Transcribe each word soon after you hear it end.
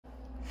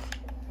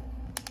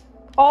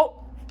Oh.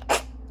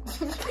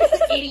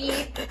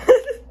 Idiot.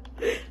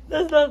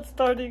 That's not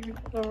starting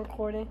the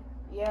recording.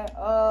 Yeah,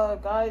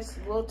 guys,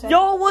 we'll tell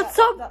Yo, what's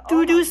up,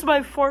 dude? This is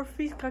my fourth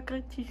face.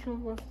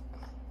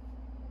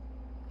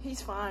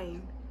 He's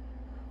fine.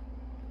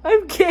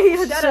 I'm gay.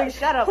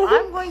 Shut up.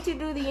 I'm going to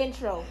do the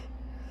intro.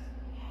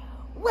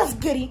 What's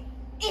goody?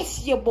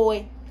 It's your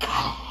boy,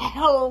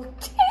 and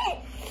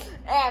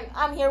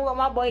I'm here with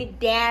my boy,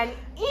 Dan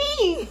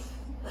E.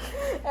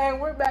 And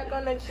we're back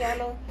on the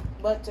channel.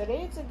 But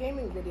today it's a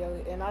gaming video,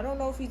 and I don't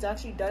know if he's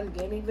actually done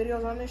gaming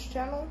videos on this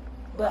channel,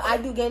 but I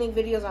do gaming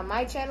videos on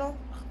my channel.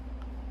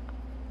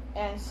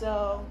 And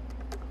so,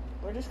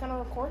 we're just gonna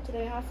record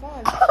today, have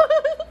fun.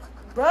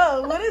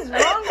 Bro, what is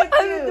wrong with you?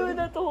 I've been doing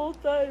that the whole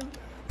time.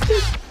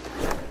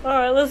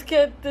 Alright, let's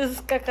get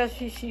this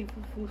Kakashishi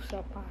Fufu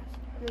Sapas.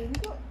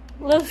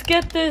 Let's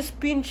get this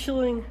bean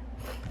chilling.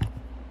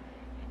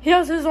 He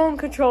has his own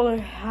controller. I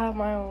have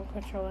my own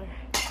controller.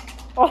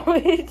 Oh,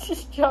 he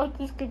just dropped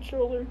his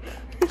controller.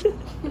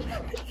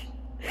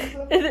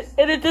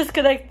 and it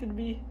disconnected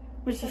me,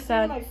 which is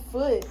sad. My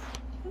foot.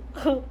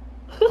 No,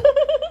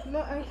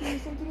 actually,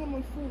 something on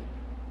my foot.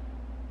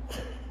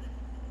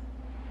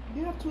 Do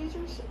you have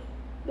tweezers?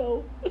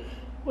 No.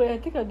 Wait, I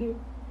think I do.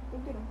 Go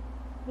get them.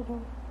 Hold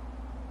on.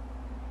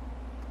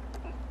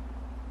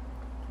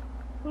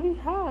 What do you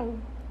have?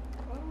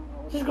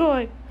 Just go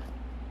like.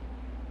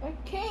 I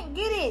can't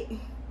get it.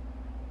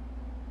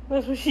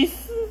 That's what she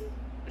said.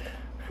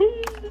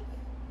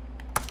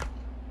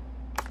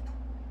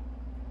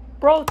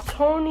 Bro,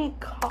 Tony's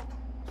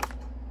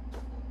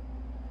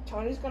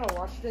gonna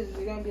watch this.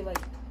 He's gonna be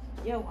like,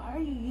 yo, why are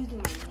you using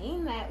my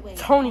name that way?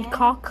 Tony man?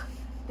 Cock.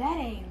 That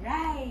ain't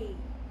right.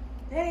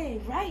 That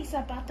ain't right,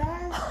 Zapata. Why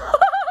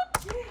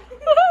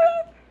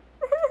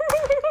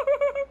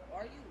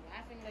are you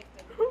laughing like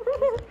that?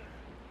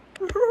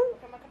 Look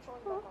at my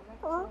controller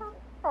back on.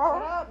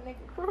 Shut up,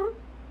 nigga.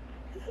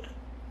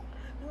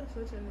 You're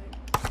such a nigga.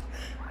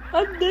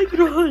 I'm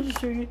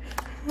negro.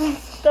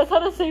 That's how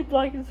to say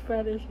black in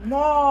Spanish.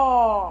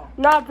 No.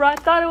 Nah, bro, I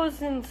thought it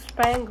was in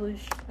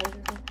Spanglish.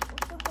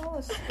 What the hell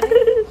is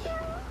Spanglish?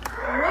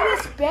 What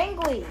is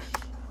Spanglish?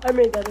 I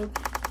made that up.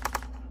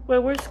 Wait,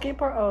 where's skate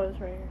park? Oh, it's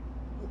right here.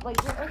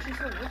 Like, what actually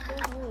said, what the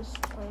hell is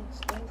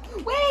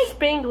Spanglish? Wait!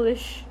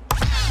 Spanglish.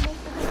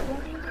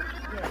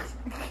 Yes.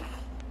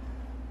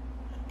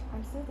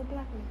 I'm still the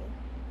black nigga.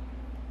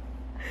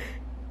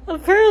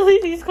 Apparently,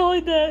 he's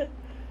calling that.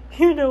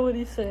 You know what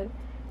he said.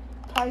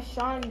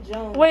 Tyshawn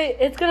Jones. Wait,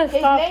 it's gonna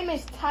stop. His name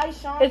is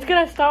Tyshawn. It's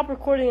gonna stop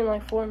recording in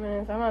like 4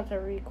 minutes. I'm about to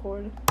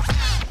record.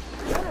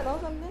 You wanna know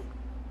something?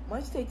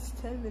 Mine takes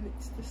 10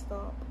 minutes to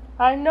stop.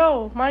 I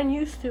know, mine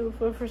used to,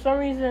 but for some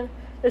reason,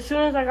 as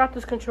soon as I got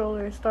this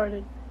controller, it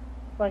started.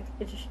 Like,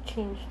 it just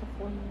changed to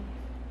 4 minutes.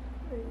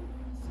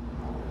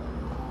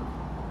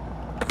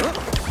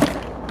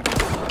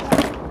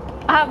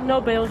 I have no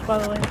bails, by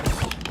the way.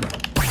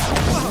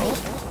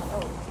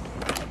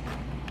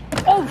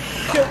 Oh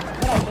shit!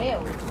 But I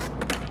bailed.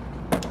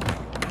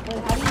 Wait,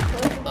 how do you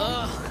push it?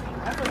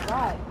 I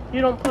forgot.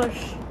 You don't push.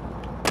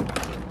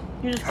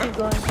 You just keep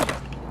going.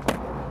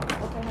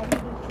 Okay, how do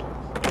you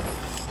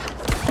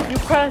do You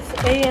press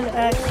A and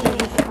X and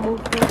just move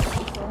through.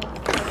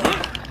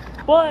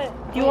 What?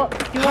 Do you want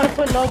to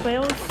put no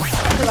bails?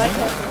 Cause I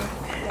can't.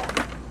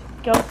 Yeah.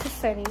 Go to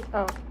setting.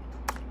 Oh.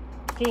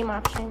 Game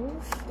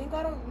options. Think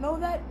I don't know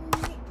that?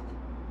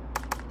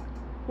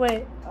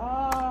 Wait.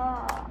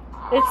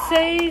 It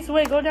says,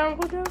 wait, go down.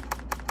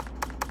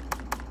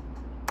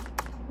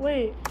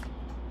 Wait.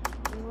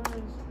 Where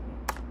is it?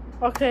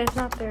 Okay, it's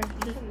not there.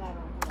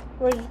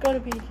 Wait, just go to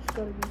B.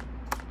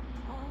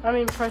 I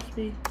mean, press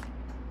B.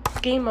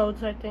 Game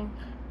modes, I think.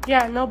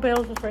 Yeah, no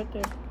bails is right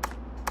there.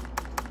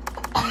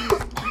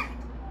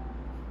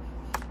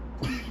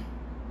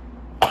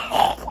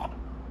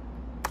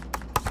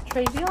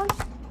 Travion?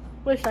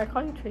 Wait, should I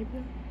call you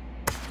Travion?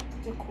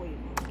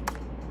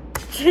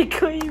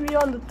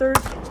 Jaquavion the third.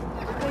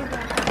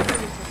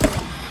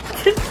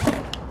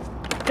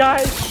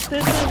 Guys,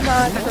 this is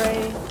not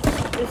Trey.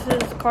 This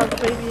is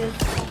Carpavius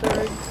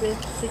third,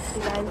 5th,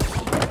 69.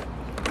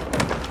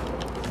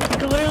 You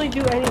could literally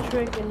do any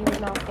trick and you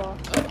would not fall.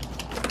 I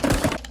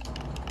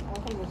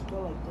think let's go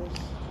like this.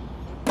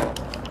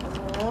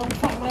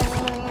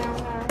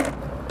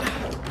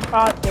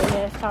 Oh, dang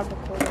it, stop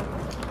recording.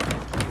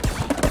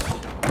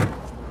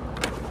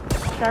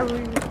 Should I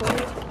re-record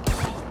it?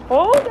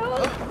 Oh, no!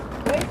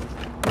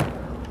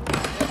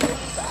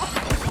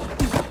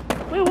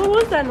 Wait, what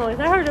was that noise?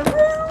 I heard it.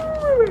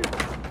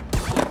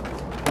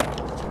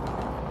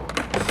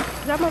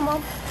 Is that my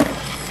mom?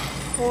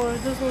 Or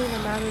it doesn't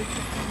even matter.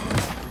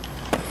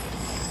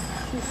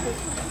 She's sick.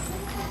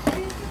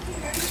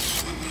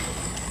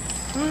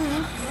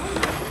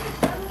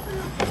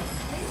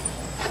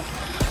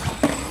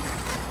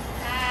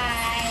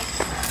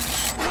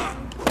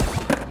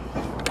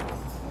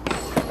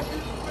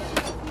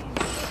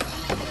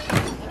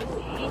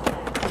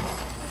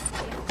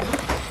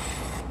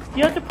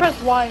 You have to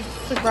press Y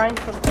to grind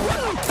something.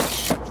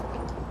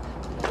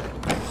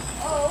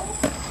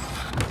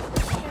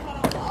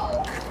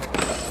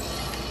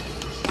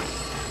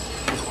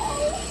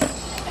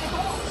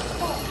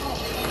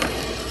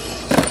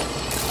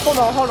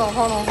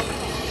 on.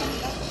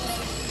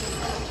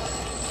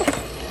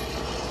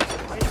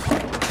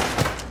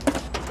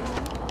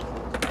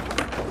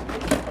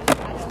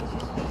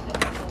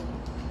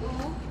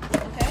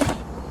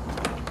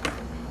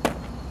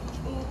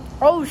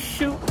 Oh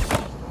shoot!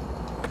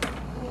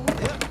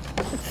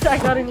 I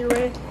got in your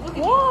way.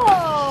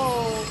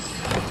 Whoa!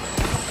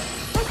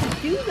 How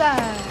did you do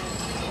that?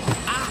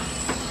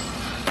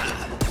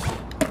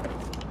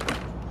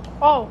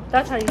 Oh,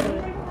 that's how you do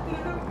it.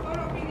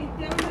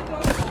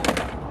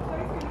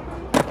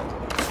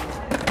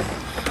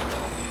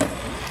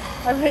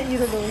 I bet you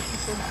don't know what she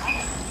said.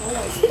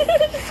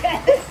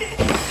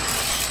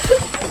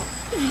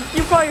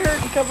 You probably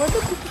heard me come up.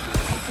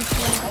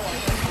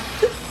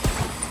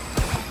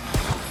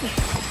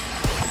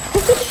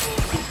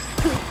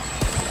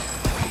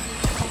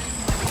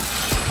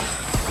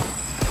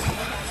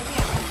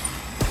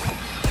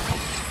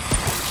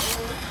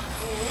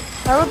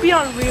 I would be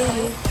on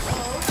really.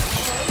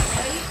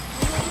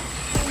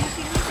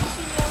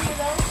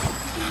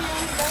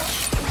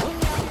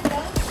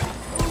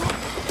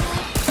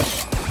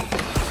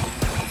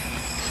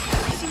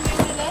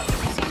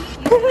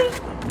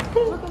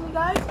 Look at me,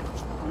 guys.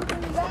 Look at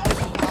me, guys.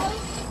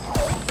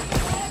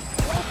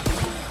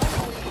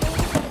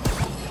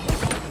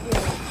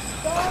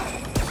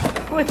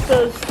 With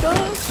the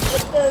stuff.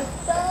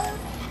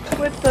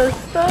 With the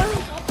stuff.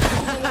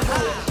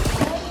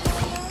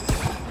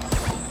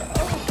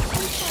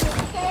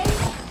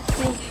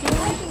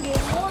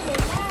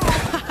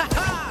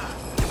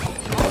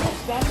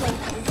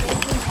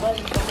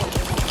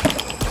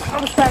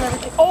 I'm spamming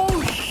everything.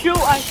 Oh shoot,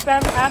 I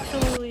spammed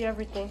absolutely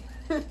everything.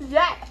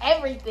 Yeah,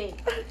 everything.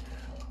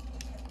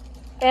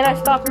 And I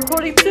stopped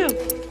recording too.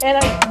 And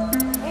I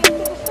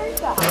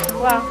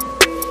wow.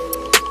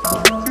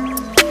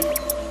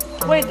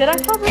 Wait, did I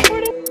stop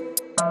recording?